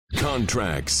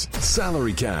Contracts,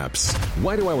 salary caps.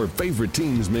 Why do our favorite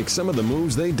teams make some of the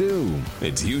moves they do?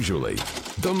 It's usually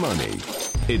the money.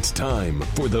 It's time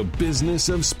for the Business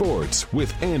of Sports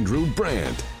with Andrew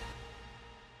Brandt.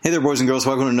 Hey there, boys and girls.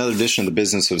 Welcome to another edition of the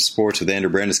Business of Sports with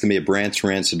Andrew Brandt. It's going to be a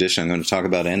Rants edition. I'm going to talk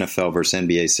about NFL versus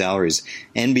NBA salaries.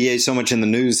 NBA so much in the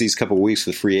news these couple of weeks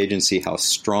with free agency, how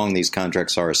strong these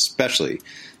contracts are, especially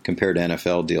compared to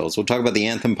NFL deals. We'll talk about the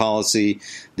anthem policy.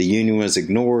 The union was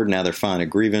ignored. Now they're filing a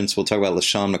grievance. We'll talk about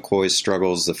LaShawn McCoy's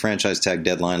struggles, the franchise tag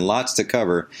deadline. Lots to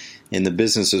cover in the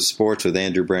Business of Sports with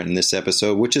Andrew Brandt in this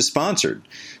episode, which is sponsored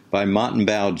by Mott &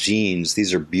 Bow jeans.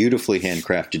 These are beautifully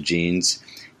handcrafted jeans.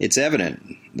 It's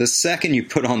evident. The second you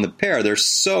put on the pair, they're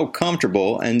so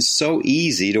comfortable and so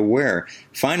easy to wear.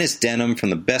 Finest denim from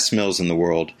the best mills in the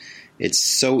world. It's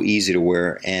so easy to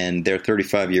wear, and their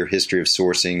 35-year history of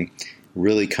sourcing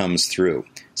really comes through.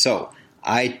 So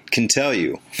I can tell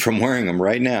you from wearing them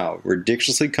right now,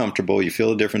 ridiculously comfortable. You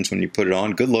feel the difference when you put it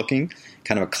on. Good looking,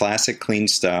 kind of a classic, clean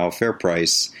style, fair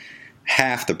price,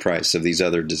 half the price of these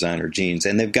other designer jeans.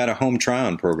 And they've got a home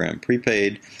try-on program,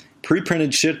 prepaid,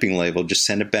 pre-printed shipping label. Just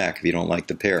send it back if you don't like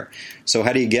the pair. So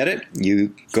how do you get it?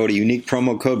 You go to unique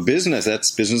promo code BUSINESS. That's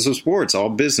Business of Sports, all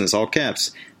business, all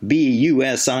caps.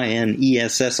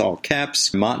 BUSINESS, all caps.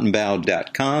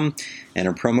 mottandbow.com, and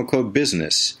a promo code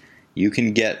BUSINESS. You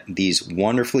can get these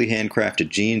wonderfully handcrafted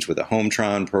jeans with a home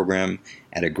try-on program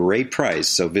at a great price.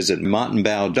 So visit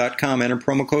mottandbow.com, enter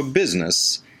promo code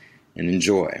BUSINESS, and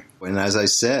enjoy. And as I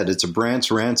said, it's a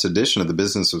Rants edition of the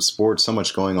Business of Sports. So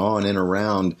much going on in and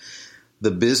around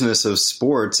the business of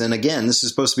sports. And again, this is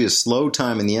supposed to be a slow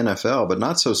time in the NFL, but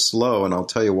not so slow. And I'll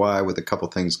tell you why with a couple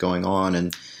things going on,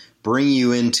 and bring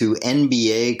you into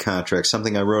NBA contracts,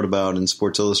 something I wrote about in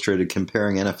Sports Illustrated,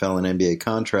 comparing NFL and NBA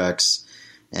contracts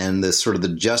and the sort of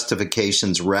the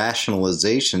justifications,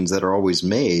 rationalizations that are always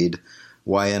made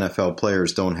why NFL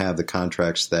players don't have the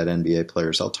contracts that NBA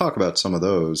players. I'll talk about some of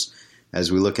those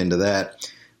as we look into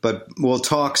that. But we'll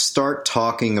start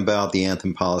talking about the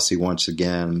anthem policy once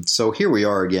again. So here we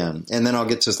are again. And then I'll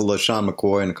get to LaShawn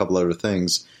McCoy and a couple other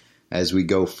things as we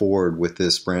go forward with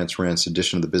this Rants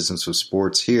edition of the Business of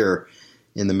Sports here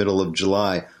in the middle of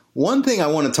July. One thing I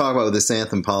want to talk about with this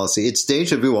anthem policy, it's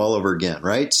deja vu all over again,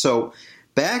 right? So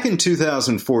back in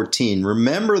 2014,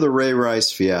 remember the Ray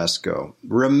Rice fiasco.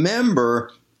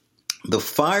 Remember the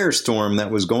firestorm that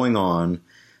was going on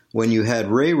when you had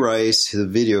Ray Rice, the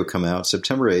video come out,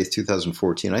 September 8th,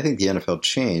 2014. I think the NFL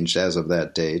changed as of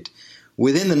that date.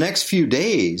 Within the next few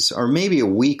days, or maybe a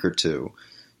week or two,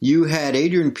 you had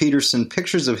Adrian Peterson,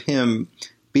 pictures of him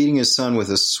beating his son with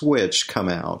a switch come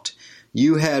out.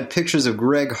 You had pictures of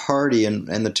Greg Hardy and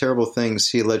the terrible things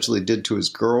he allegedly did to his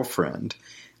girlfriend.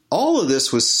 All of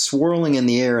this was swirling in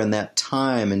the air in that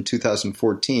time in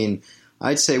 2014,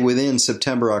 I'd say within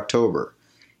September, October.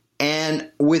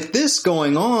 And with this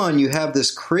going on, you have this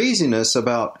craziness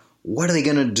about what are they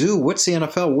going to do? What's the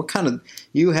NFL?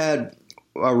 You had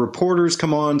reporters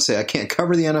come on say, I can't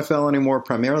cover the NFL anymore,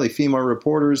 primarily female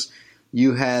reporters.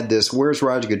 You had this, where's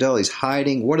Roger Goodell? He's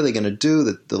hiding. What are they going to do?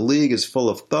 The league is full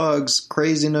of thugs,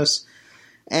 craziness.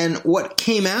 And what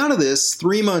came out of this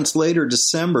 3 months later,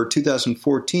 December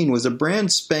 2014, was a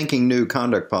brand spanking new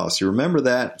conduct policy. Remember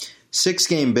that?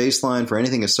 6-game baseline for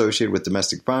anything associated with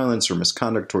domestic violence or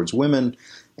misconduct towards women.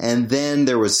 And then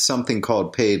there was something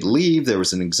called paid leave. There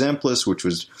was an exempt list, which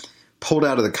was pulled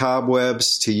out of the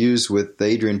cobwebs to use with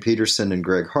Adrian Peterson and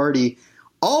Greg Hardy.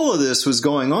 All of this was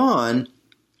going on,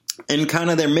 and kind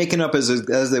of they're making up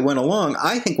as they went along.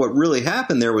 I think what really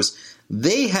happened there was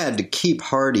they had to keep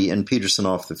Hardy and Peterson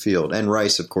off the field. And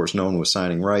Rice, of course, no one was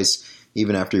signing Rice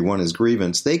even after he won his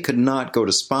grievance. They could not go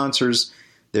to sponsors,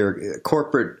 their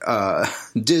corporate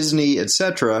Disney,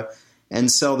 etc., and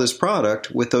sell this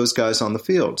product with those guys on the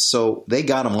field. So they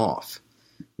got them off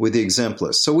with the exempt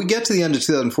list. So we get to the end of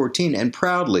 2014, and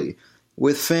proudly,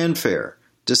 with fanfare,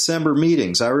 December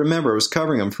meetings, I remember I was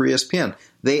covering them for ESPN,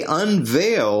 they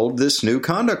unveiled this new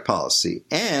conduct policy,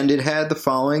 and it had the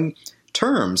following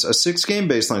terms: a 6-game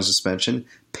baseline suspension,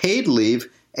 paid leave,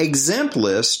 exempt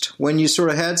list. When you sort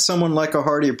of had someone like a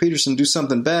Hardy or Peterson do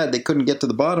something bad, they couldn't get to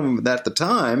the bottom of it at the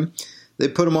time. They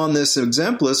put them on this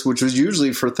exempt list, which was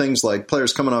usually for things like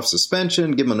players coming off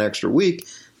suspension, give them an extra week.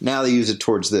 Now they use it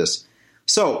towards this.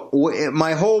 So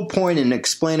my whole point in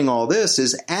explaining all this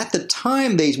is at the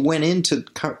time they went into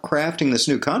crafting this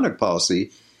new conduct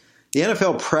policy, the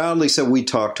NFL proudly said, we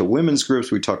talked to women's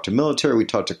groups, we talked to military, we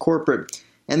talked to corporate,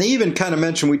 and they even kind of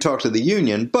mentioned we talked to the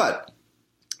union, but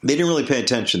they didn't really pay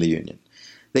attention to the union.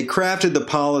 They crafted the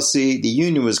policy. The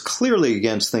union was clearly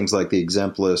against things like the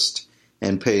exempt list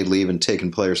and paid leave and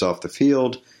taking players off the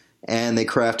field, and they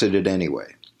crafted it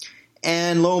anyway.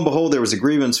 And lo and behold, there was a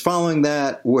grievance following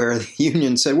that where the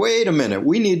union said, wait a minute,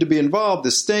 we need to be involved.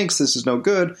 This stinks. This is no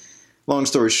good. Long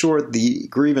story short, the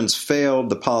grievance failed.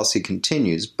 The policy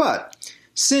continues. But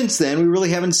since then, we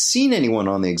really haven't seen anyone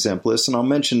on the exempt list. And I'll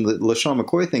mention the LaShawn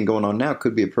McCoy thing going on now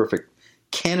could be a perfect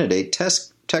candidate,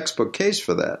 textbook case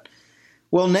for that.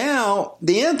 Well, now,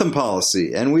 the anthem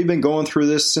policy. And we've been going through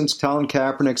this since Colin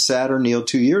Kaepernick sat or kneeled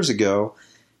 2 years ago.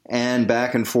 And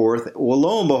back and forth. Well,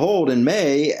 lo and behold, in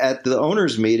May, at the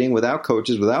owners' meeting, without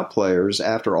coaches, without players,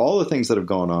 after all the things that have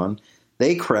gone on,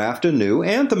 they craft a new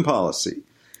anthem policy.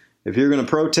 If you're going to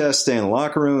protest, stay in the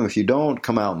locker room. If you don't,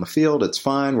 come out in the field. It's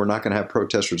fine. We're not going to have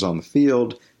protesters on the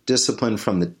field. Discipline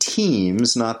from the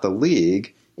teams, not the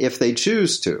league, if they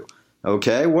choose to.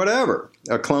 Okay, whatever.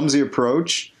 A clumsy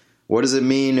approach. What does it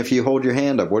mean if you hold your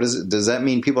hand up? Does that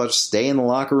mean people have to stay in the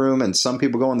locker room and some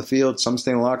people go in the field, some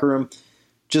stay in the locker room?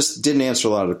 Just didn't answer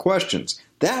a lot of the questions.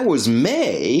 That was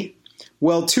May.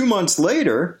 Well, 2 months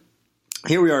later,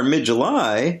 here we are in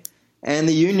mid-July, and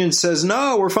the union says,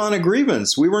 no, we're filing a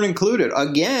grievance. We weren't included.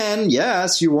 Again,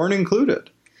 yes, you weren't included.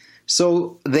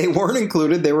 So they weren't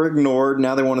included. They were ignored.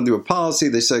 Now they want to do a policy.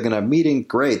 They said they're going to have meetings.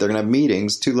 Great, they're going to have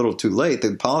meetings. Too little, too late.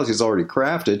 The policy is already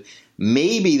crafted.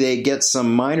 Maybe they get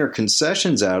some minor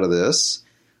concessions out of this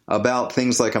about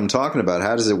things like I'm talking about.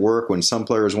 How does it work when some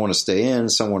players want to stay in,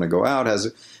 some want to go out?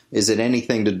 Is it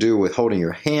anything to do with holding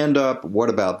your hand up? What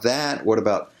about that? What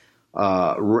about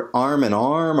arm in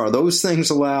arm? Are those things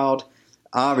allowed?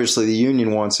 Obviously, the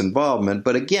union wants involvement.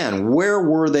 But again, where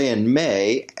were they in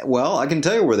May? Well, I can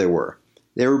tell you where they were.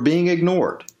 They were being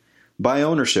ignored by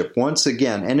ownership once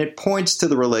again. And it points to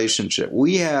the relationship.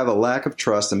 We have a lack of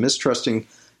trust, a mistrusting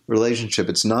relationship.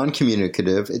 It's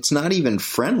non-communicative. It's not even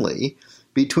friendly.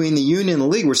 Between the union and the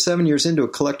league, we're 7 years into a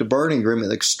collective bargaining agreement,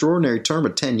 an extraordinary term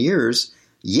of 10 years,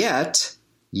 yet,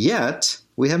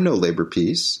 we have no labor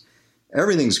peace.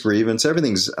 Everything's grievance,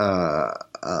 everything's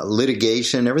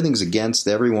litigation, everything's against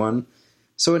everyone.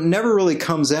 So it never really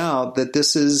comes out that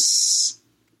this is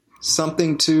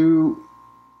something to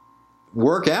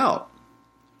work out.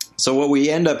 So what we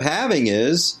end up having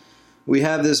is we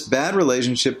have this bad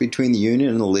relationship between the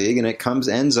union and the league, and it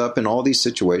ends up in all these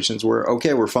situations where,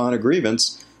 okay, we're filing a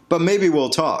grievance, but maybe we'll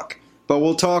talk. But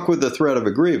we'll talk with the threat of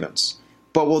a grievance.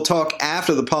 But we'll talk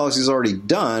after the policy is already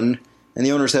done, and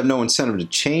the owners have no incentive to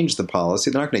change the policy.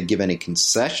 They're not going to give any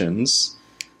concessions.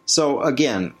 So,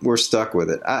 again, we're stuck with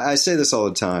it. I say this all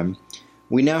the time.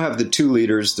 We now have the two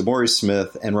leaders, DeMaurice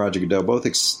Smith and Roger Goodell, both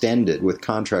extended with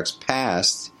contracts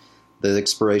past the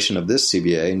expiration of this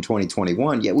CBA in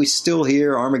 2021, yet we still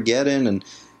hear Armageddon and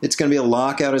it's going to be a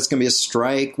lockout, it's going to be a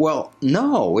strike. Well,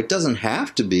 no, it doesn't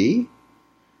have to be.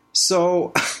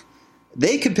 So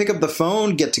they could pick up the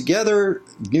phone, get together,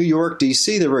 New York,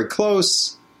 D.C., they're very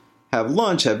close, have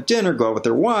lunch, have dinner, go out with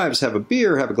their wives, have a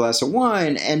beer, have a glass of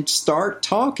wine, and start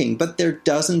talking. But there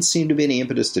doesn't seem to be any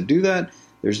impetus to do that.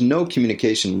 There's no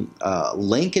communication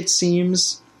link, it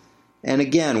seems. And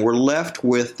again, we're left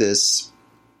with this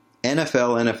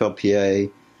NFL,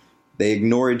 NFLPA, they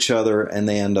ignore each other and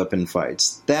they end up in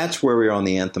fights. That's where we are on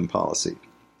the anthem policy.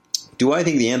 Do I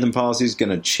think the anthem policy is going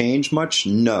to change much?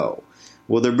 No.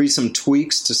 Will there be some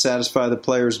tweaks to satisfy the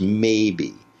players?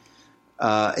 Maybe.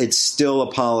 It's still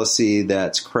a policy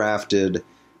that's crafted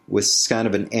with kind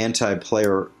of an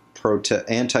anti-player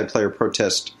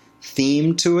protest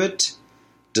theme to it,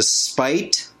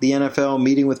 despite the NFL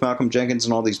meeting with Malcolm Jenkins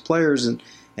and all these players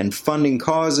and funding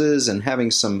causes and having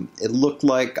some, it looked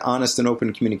like, honest and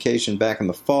open communication back in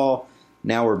the fall.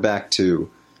 Now we're back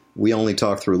to, we only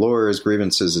talk through lawyers,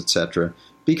 grievances, etc.,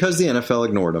 because the NFL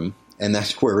ignored them, and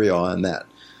that's where we are on that.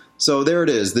 So there it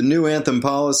is. The new anthem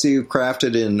policy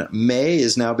crafted in May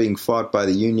is now being fought by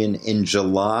the union in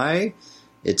July.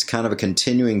 It's kind of a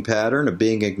continuing pattern of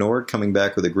being ignored, coming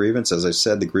back with a grievance. As I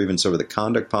said, the grievance over the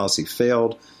conduct policy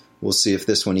failed. We'll see if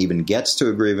this one even gets to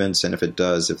a grievance, and if it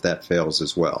does, if that fails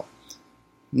as well.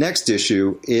 Next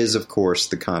issue is, of course,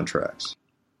 the contracts.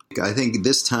 I think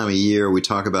this time of year we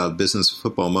talk about business of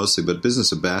football mostly, but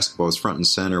business of basketball is front and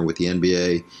center with the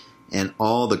NBA and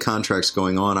all the contracts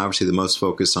going on. Obviously, the most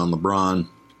focus on LeBron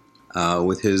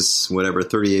with his,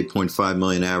 $38.5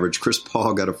 million average. Chris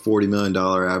Paul got a $40 million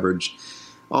average.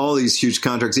 All these huge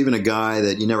contracts, even a guy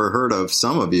that you never heard of,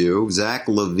 some of you, Zach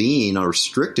LaVine, a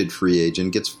restricted free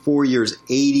agent, gets 4 years,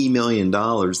 $80 million.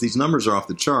 These numbers are off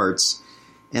the charts,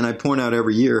 and I point out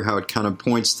every year how it kind of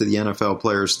points to the NFL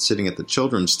players sitting at the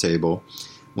children's table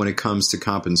when it comes to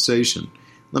compensation.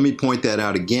 Let me point that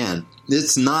out again.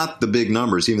 It's not the big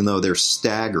numbers, even though they're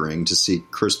staggering to see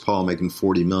Chris Paul making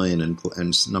 $40 million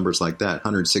and numbers like that,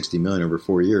 $160 million over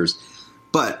 4 years.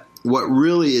 But what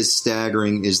really is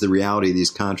staggering is the reality of these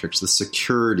contracts, the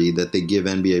security that they give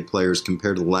NBA players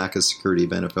compared to the lack of security of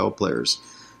NFL players.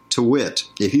 To wit,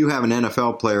 if you have an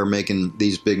NFL player making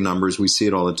these big numbers, we see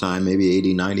it all the time, maybe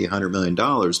 80, 90, $100 million,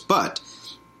 but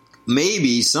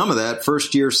maybe some of that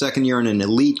first year, second year, and in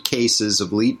elite cases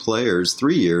of elite players,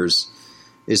 3 years,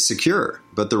 is secure,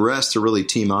 but the rest are really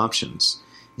team options.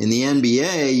 In the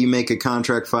NBA, you make a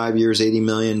contract 5 years, $80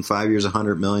 million, 5 years,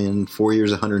 $100 million, 4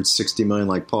 years, $160 million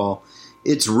like Paul.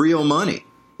 It's real money.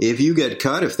 If you get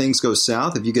cut, if things go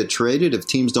south, if you get traded, if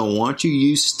teams don't want you,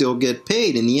 you still get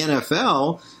paid. In the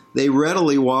NFL, they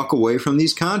readily walk away from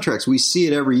these contracts. We see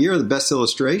it every year. The best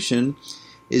illustration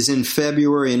is in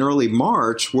February and early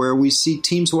March, where we see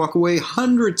teams walk away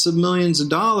hundreds of millions of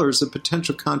dollars of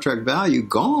potential contract value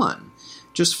gone,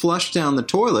 just flushed down the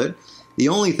toilet. The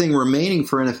only thing remaining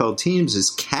for NFL teams is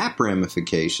cap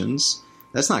ramifications.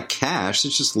 That's not cash.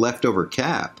 It's just leftover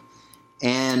cap.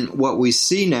 And what we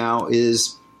see now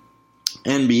is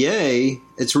NBA,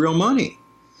 it's real money.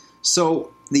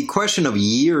 So the question of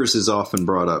years is often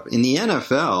brought up. In the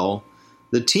NFL,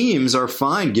 the teams are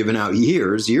fine giving out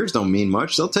years. Years don't mean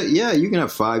much. They'll tell you, yeah, you can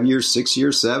have 5 years, 6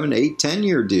 years, 7, 8,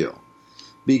 10-year deal.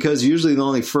 Because usually the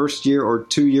only first year or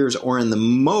 2 years, or in the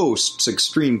most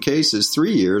extreme cases,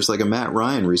 3 years, like a Matt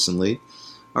Ryan recently,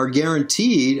 are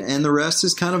guaranteed, and the rest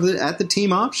is kind of at the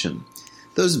team option.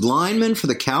 Those linemen for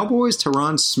the Cowboys,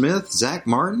 Tyron Smith, Zach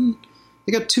Martin,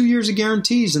 they got 2 years of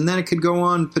guarantees, and then it could go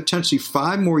on potentially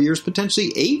 5 more years,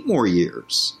 potentially 8 more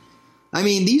years. I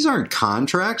mean, these aren't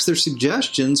contracts. They're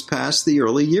suggestions past the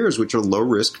early years, which are low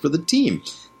risk for the team.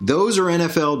 Those are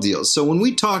NFL deals. So when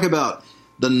we talk about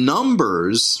the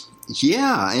numbers,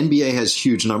 yeah, NBA has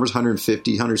huge numbers,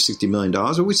 $150, $160 million,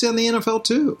 but we see in the NFL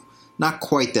too. Not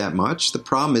quite that much. The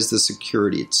problem is the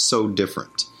security. It's so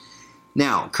different.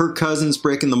 Now, Kirk Cousins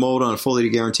breaking the mold on a fully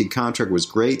guaranteed contract was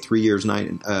great, 3 years,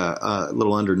 a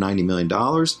little under $90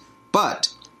 million,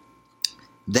 but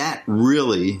that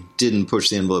really didn't push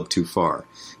the envelope too far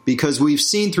because we've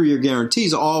seen 3-year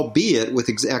guarantees, albeit with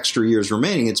extra years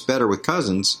remaining. It's better with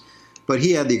Cousins. But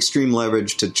he had the extreme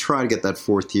leverage to try to get that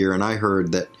 4th year, and I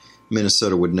heard that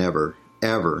Minnesota would never,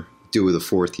 ever do with a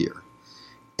 4th year.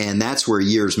 And that's where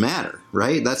years matter,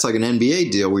 right? That's like an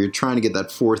NBA deal where you're trying to get that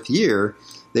 4th year.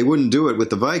 They wouldn't do it with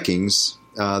the Vikings.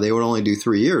 They would only do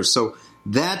 3 years. So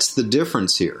that's the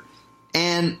difference here.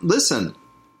 And listen,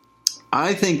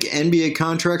 I think NBA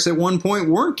contracts at one point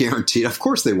weren't guaranteed. Of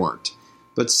course they weren't.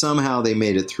 But somehow they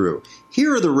made it through.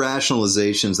 Here are the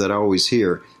rationalizations that I always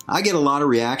hear. I get a lot of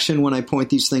reaction when I point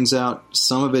these things out.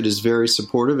 Some of it is very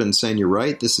supportive and saying, you're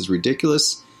right, this is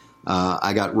ridiculous.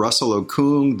 I got Russell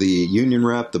Okung, the union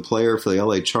rep, the player for the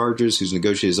LA Chargers, who's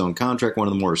negotiated his own contract, one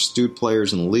of the more astute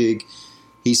players in the league.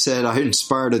 He said, I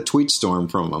inspired a tweet storm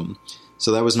from him.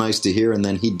 So that was nice to hear, and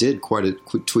then he did quite a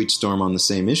tweet storm on the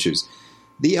same issues.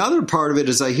 The other part of it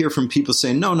is I hear from people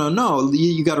saying, no,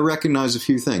 you got to recognize a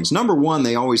few things. Number one,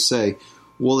 they always say,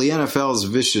 well, the NFL is a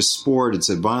vicious sport. It's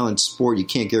a violent sport. You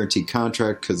can't guarantee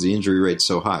contract because the injury rate's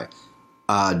so high.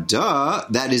 Duh.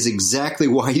 That is exactly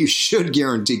why you should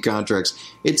guarantee contracts.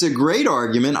 It's a great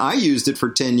argument. I used it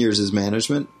for 10 years as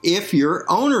management if you're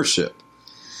ownership.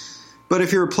 But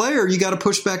if you're a player, you got to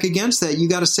push back against that. You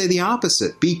got to say the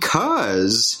opposite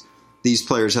because these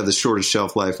players have the shortest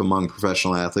shelf life among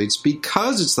professional athletes,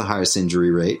 because it's the highest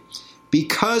injury rate,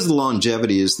 because the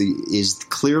longevity is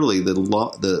clearly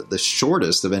the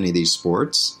shortest of any of these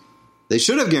sports. They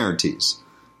should have guarantees.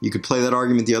 You could play that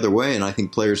argument the other way, and I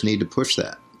think players need to push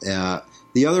that.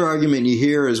 The other argument you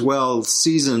hear is, well,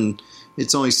 season,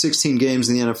 it's only 16 games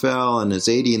in the NFL, and it's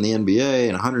 80 in the NBA,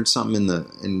 and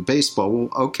 100-something in baseball.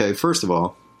 Well, okay, first of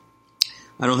all,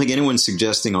 I don't think anyone's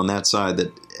suggesting on that side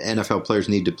that NFL players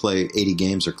need to play 80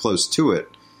 games or close to it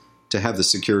to have the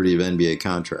security of NBA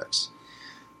contracts.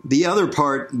 The other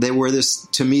part where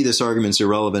to me this argument's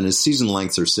irrelevant is season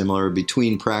lengths are similar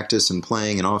between practice and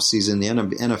playing and off season. The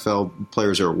NFL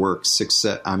players are at work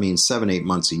 7-8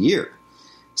 months a year.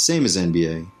 Same as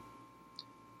NBA.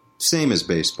 Same as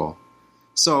baseball.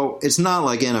 So it's not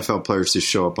like NFL players just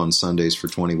show up on Sundays for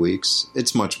 20 weeks.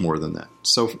 It's much more than that.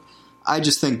 So I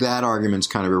just think that argument's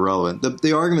kind of irrelevant.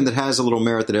 The argument that has a little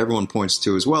merit that everyone points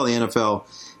to is, well, the NFL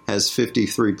has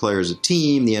 53 players a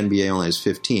team. The NBA only has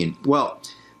 15. Well,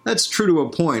 that's true to a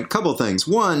point. Couple things.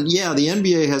 One, yeah, the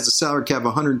NBA has a salary cap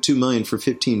of $102 million for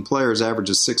 15 players,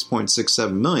 averages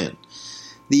 $6.67 million.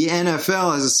 The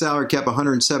NFL has a salary cap of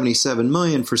 $177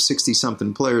 million for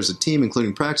 60-something players a team,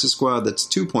 including practice squad. That's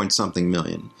 $2-something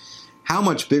million. How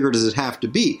much bigger does it have to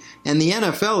be? And the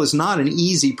NFL is not an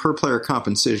easy per-player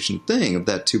compensation thing of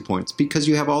that 2 points because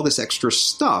you have all this extra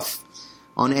stuff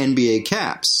on NBA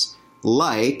caps.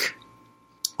 like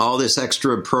all this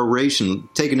extra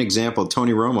proration. Take an example,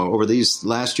 Tony Romo, over these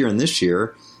last year and this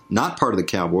year, not part of the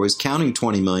Cowboys, counting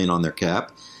 $20 million on their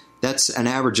cap. That's an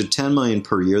average of $10 million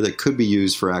per year that could be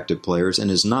used for active players and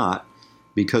is not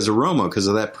because of Romo, because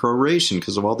of that proration,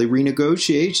 because of all the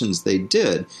renegotiations they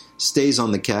did. Stays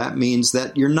on the cap means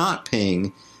that you're not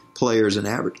paying players an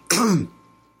average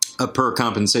a per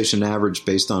compensation average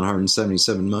based on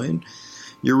 $177 million.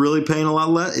 You're really paying a lot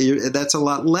less. That's a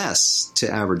lot less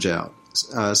to average out.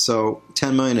 So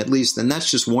 $10 million at least, and that's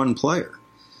just one player.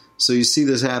 So you see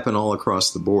this happen all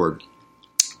across the board.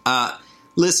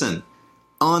 Listen,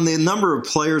 on the number of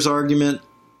players argument,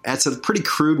 that's a pretty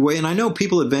crude way, and I know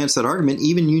people advance that argument,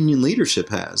 even union leadership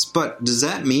has. But does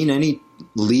that mean any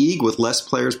league with less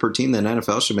players per team than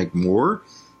NFL should make more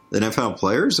than NFL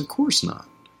players? Of course not.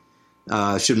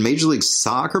 Should Major League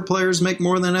Soccer players make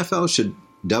more than NFL? Should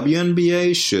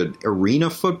WNBA? Should arena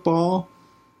football?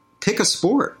 Pick a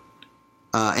sport.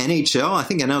 NHL, I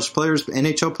think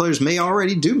NHL players may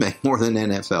already do make more than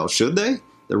NFL. Should they?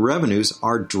 The revenues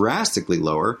are drastically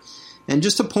lower. And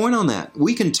just a point on that,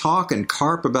 we can talk and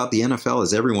carp about the NFL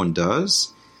as everyone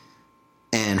does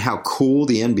and how cool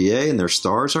the NBA and their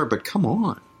stars are, but come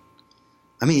on.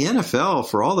 I mean, the NFL,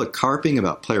 for all the carping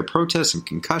about player protests and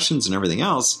concussions and everything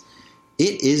else,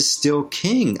 it is still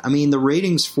king. I mean, the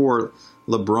ratings for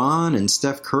LeBron and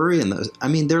Steph Curry,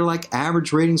 they're like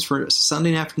average ratings for a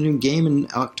Sunday afternoon game in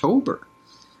October.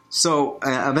 So,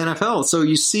 of NFL. So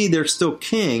you see they're still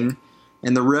king,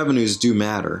 and the revenues do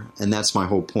matter, and that's my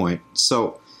whole point.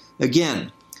 So,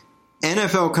 again,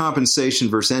 NFL compensation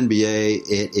versus NBA,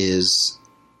 it is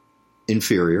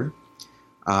inferior.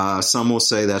 Some will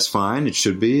say that's fine. It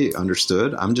should be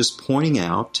understood. I'm just pointing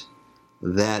out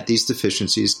that these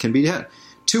deficiencies can be had.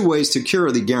 Two ways to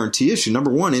cure the guarantee issue.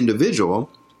 Number one, individual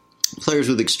players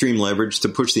with extreme leverage to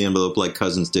push the envelope like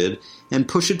Cousins did and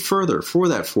push it further for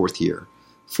that fourth year,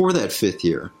 for that fifth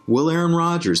year. Will Aaron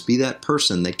Rodgers be that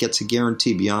person that gets a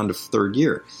guarantee beyond a third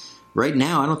year? Right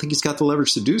now, I don't think he's got the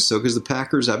leverage to do so because the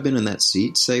Packers, I've been in that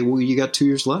seat, say, well, you got 2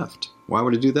 years left. Why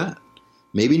would he do that?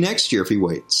 Maybe next year if he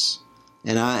waits.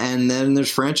 And then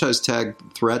there's franchise tag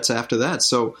threats after that.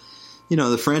 So,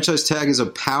 the franchise tag is a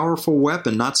powerful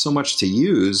weapon, not so much to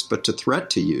use, but to threat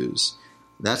to use.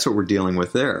 That's what we're dealing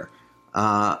with there.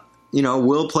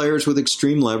 Will players with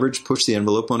extreme leverage push the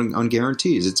envelope on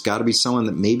guarantees? It's got to be someone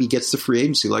that maybe gets the free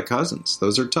agency like Cousins.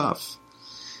 Those are tough.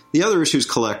 The other issue is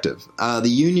collective. The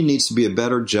union needs to be a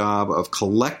better job of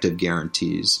collective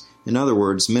guarantees. In other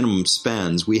words, minimum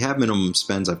spends. We have minimum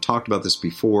spends. I've talked about this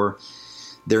before.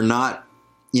 They're not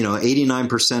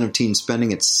 89% of team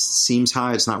spending, it seems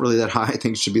high. It's not really that high. I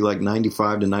think it should be like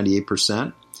 95 to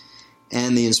 98%.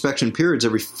 And the inspection period's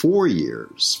every 4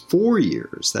 years. 4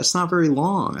 years. That's not very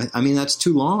long. I mean, that's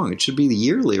too long. It should be the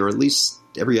yearly or at least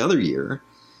every other year.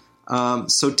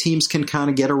 So teams can kind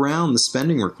of get around the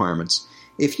spending requirements.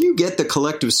 If you get the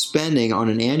collective spending on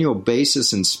an annual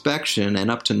basis inspection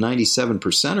and up to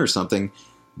 97% or something,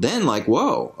 then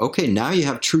whoa, okay, now you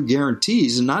have true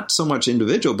guarantees, and not so much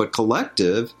individual, but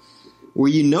collective,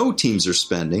 where teams are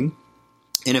spending.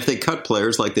 And if they cut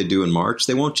players like they do in March,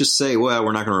 they won't just say, well,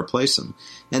 we're not going to replace them.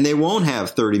 And they won't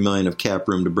have $30 million of cap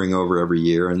room to bring over every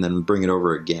year and then bring it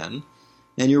over again.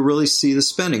 And you'll really see the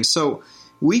spending. So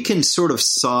we can sort of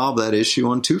solve that issue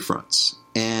on two fronts,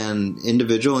 and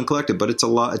individual and collective, but it's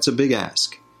a big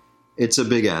ask. It's a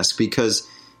big ask because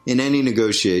in any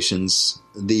negotiations,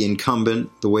 the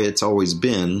incumbent, the way it's always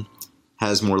been,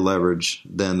 has more leverage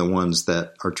than the ones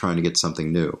that are trying to get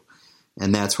something new.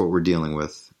 And that's what we're dealing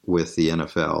with the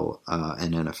NFL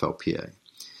and NFLPA.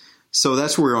 So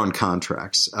that's where we're on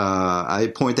contracts.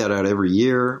 I point that out every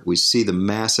year. We see the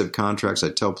massive contracts. I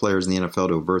tell players in the NFL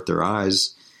to avert their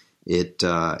eyes. It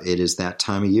is that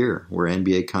time of year where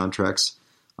NBA contracts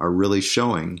are really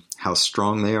showing how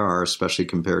strong they are, especially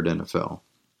compared to NFL.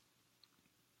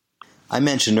 I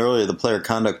mentioned earlier the player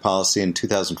conduct policy in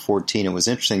 2014. It was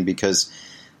interesting because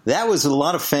that was a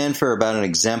lot of fanfare about an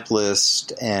exempt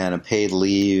list and a paid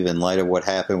leave in light of what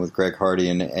happened with Greg Hardy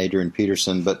and Adrian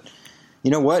Peterson. But you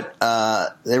know what?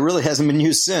 It really hasn't been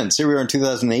used since. Here we are in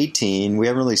 2018. We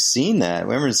haven't really seen that.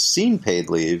 We haven't seen paid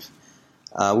leave.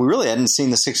 We really hadn't seen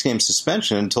the 6-game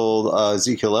suspension until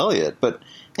Ezekiel Elliott. But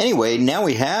anyway, now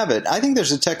we have it. I think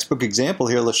there's a textbook example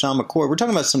here, LaShawn McCoy. We're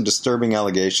talking about some disturbing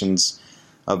allegations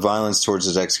of violence towards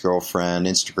his ex-girlfriend,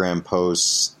 Instagram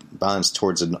posts, violence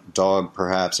towards a dog,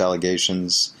 perhaps,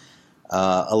 allegations.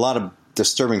 A lot of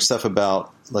disturbing stuff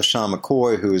about LaShawn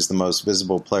McCoy, who is the most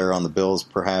visible player on the Bills,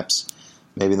 perhaps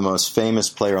maybe the most famous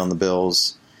player on the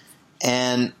Bills.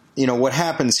 And what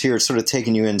happens here is sort of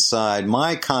taking you inside.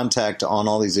 My contact on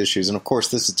all these issues, and of course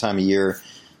this is the time of year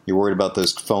you're worried about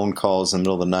those phone calls in the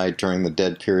middle of the night during the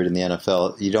dead period in the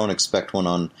NFL. You don't expect one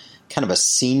on kind of a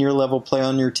senior level play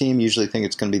on your team. You usually think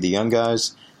it's going to be the young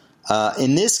guys.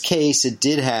 In this case, it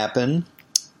did happen,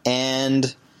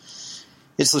 and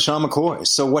it's LeSean McCoy.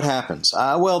 So what happens?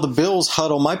 Well, the Bills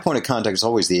huddle. My point of contact is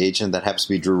always the agent. That happens to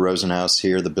be Drew Rosenhaus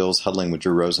here. The Bills huddling with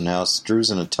Drew Rosenhaus. Drew's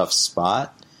in a tough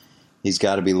spot. He's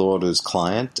got to be loyal to his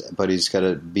client, but he's got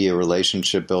to be a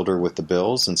relationship builder with the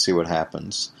Bills and see what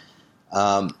happens.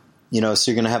 So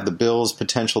you're going to have the Bills'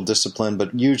 potential discipline,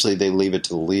 but usually they leave it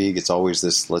to the league. It's always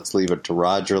this, let's leave it to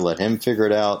Roger, let him figure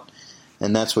it out,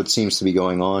 and that's what seems to be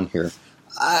going on here.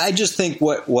 I just think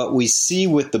what we see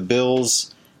with the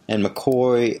Bills and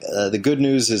McCoy, the good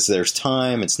news is there's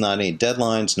time. It's not any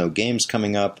deadlines, no games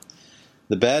coming up.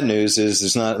 The bad news is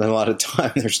there's not a lot of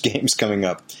time. There's games coming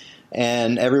up.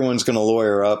 And everyone's going to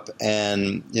lawyer up,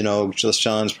 and,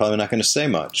 LeSean's probably not going to say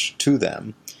much to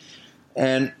them.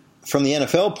 And from the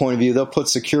NFL point of view, they'll put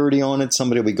security on it.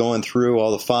 Somebody will be going through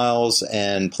all the files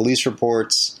and police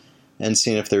reports and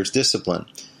seeing if there's discipline.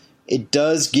 It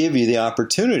does give you the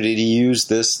opportunity to use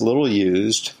this little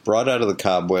used, brought out of the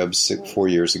cobwebs 4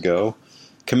 years ago,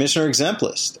 commissioner exempt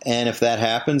list. And if that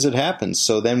happens, it happens.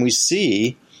 So then we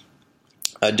see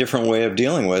a different way of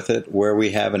dealing with it, where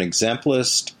we have an exempt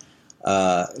list,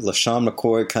 LeSean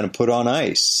McCoy kind of put on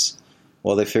ice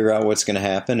while they figure out what's going to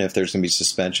happen, if there's going to be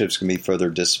suspension, if there's going to be further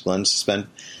discipline.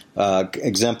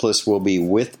 Exempt list will be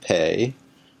with pay,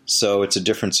 so it's a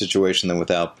different situation than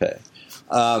without pay.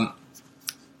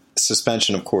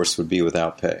 Suspension, of course, would be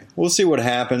without pay. We'll see what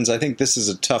happens. I think this is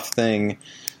a tough thing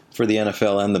for the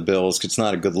NFL and the Bills. It's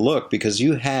not a good look because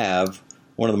you have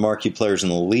one of the marquee players in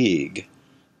the league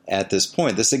at this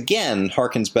point. This, again,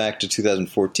 harkens back to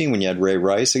 2014 when you had Ray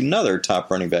Rice, another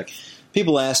top running back.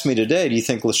 People ask me today, do you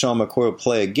think LeSean McCoy will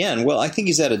play again? Well, I think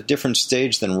he's at a different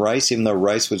stage than Rice, even though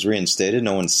Rice was reinstated.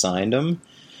 No one signed him.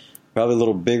 Probably a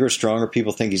little bigger, stronger.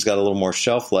 People think he's got a little more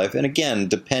shelf life. And again,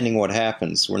 depending what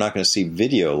happens, we're not going to see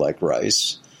video like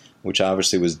Rice, which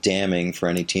obviously was damning for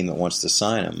any team that wants to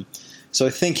sign him. So I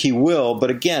think he will. But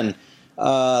again,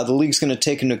 the league's going to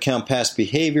take into account past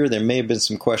behavior. There may have been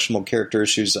some questionable character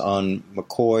issues on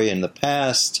McCoy in the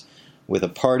past, with a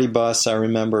party bus, I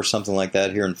remember, something like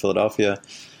that here in Philadelphia.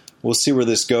 We'll see where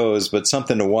this goes, but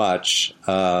something to watch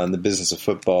in the business of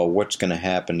football, what's going to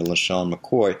happen to LeSean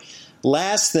McCoy.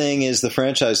 Last thing is the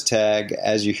franchise tag.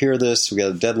 As you hear this, we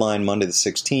got a deadline Monday the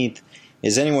 16th.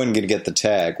 Is anyone going to get the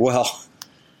tag? Well,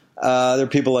 there are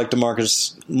people like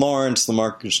DeMarcus Lawrence,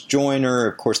 LaMarcus Joyner,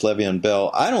 of course, Le'Veon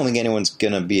Bell. I don't think anyone's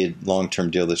going to be a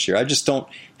long-term deal this year. I just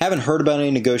haven't heard about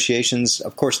any negotiations.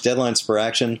 Of course, deadlines for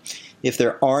action. If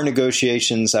there are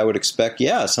negotiations, I would expect,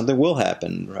 something will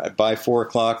happen right by 4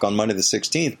 o'clock on Monday the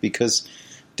 16th because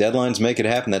deadlines make it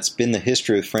happen. That's been the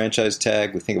history of franchise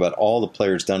tag. We think about all the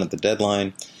players done at the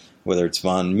deadline, whether it's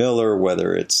Von Miller,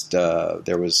 whether it's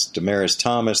there was Demaryius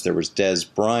Thomas, there was Dez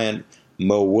Bryant,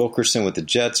 Mo Wilkerson with the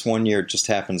Jets one year. It just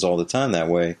happens all the time that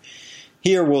way.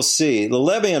 Here we'll see. The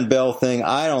Le'Veon Bell thing,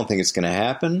 I don't think it's going to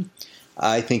happen.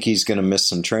 I think he's going to miss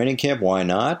some training camp. Why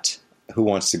not? Who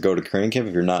wants to go to training camp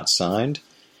if you're not signed?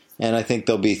 And I think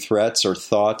there'll be threats or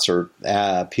thoughts or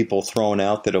people thrown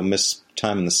out that he'll miss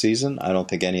time in the season. I don't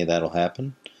think any of that will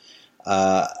happen.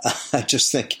 I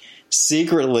just think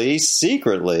secretly,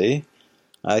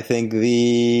 I think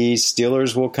the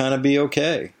Steelers will kind of be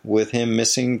okay with him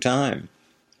missing time.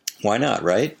 Why not,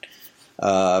 right?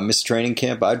 Miss training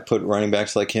camp, I'd put running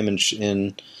backs like him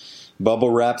in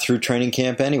bubble wrap through training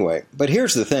camp anyway. But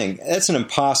here's the thing. That's an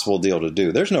impossible deal to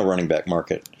do. There's no running back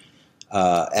market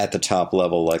at the top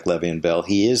level like Le'Veon Bell.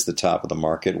 He is the top of the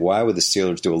market. Why would the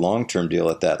Steelers do a long-term deal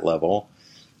at that level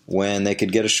when they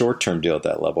could get a short-term deal at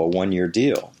that level, a one-year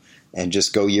deal, and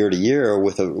just go year to year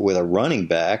with a running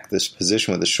back, this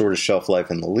position with the shortest shelf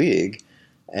life in the league,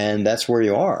 and that's where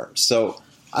you are. So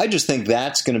I just think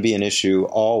that's going to be an issue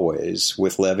always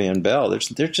with Le'Veon Bell. There's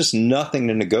just nothing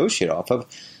to negotiate off of.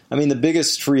 I mean, the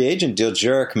biggest free agent deal,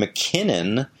 Jerick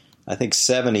McKinnon, I think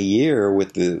 $7 a year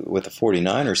with the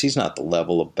 49ers. He's not the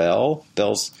level of Bell.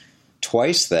 Bell's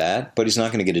twice that, but he's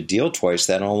not going to get a deal twice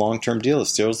that on a long-term deal. The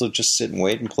Steelers will just sit and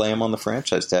wait and play him on the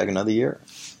franchise tag another year.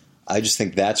 I just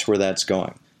think that's where that's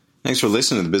going. Thanks for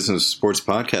listening to the Business of Sports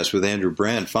Podcast with Andrew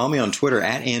Brandt. Follow me on Twitter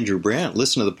at Andrew Brandt.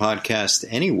 Listen to the podcast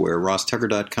anywhere,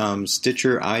 rosstucker.com,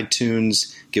 Stitcher,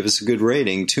 iTunes. Give us a good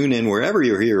rating. Tune in wherever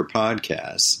you hear your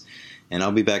podcasts. And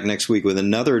I'll be back next week with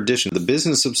another edition of the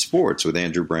Business of Sports with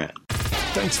Andrew Brandt.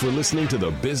 Thanks for listening to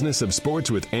The Business of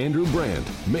Sports with Andrew Brandt.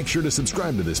 Make sure to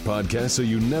subscribe to this podcast so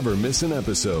you never miss an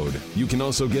episode. You can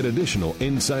also get additional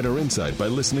insider insight by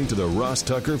listening to the Ross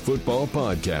Tucker Football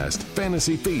Podcast,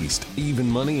 Fantasy Feast, Even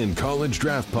Money, and College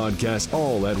Draft Podcast,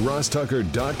 all at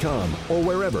rosstucker.com or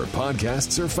wherever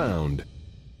podcasts are found.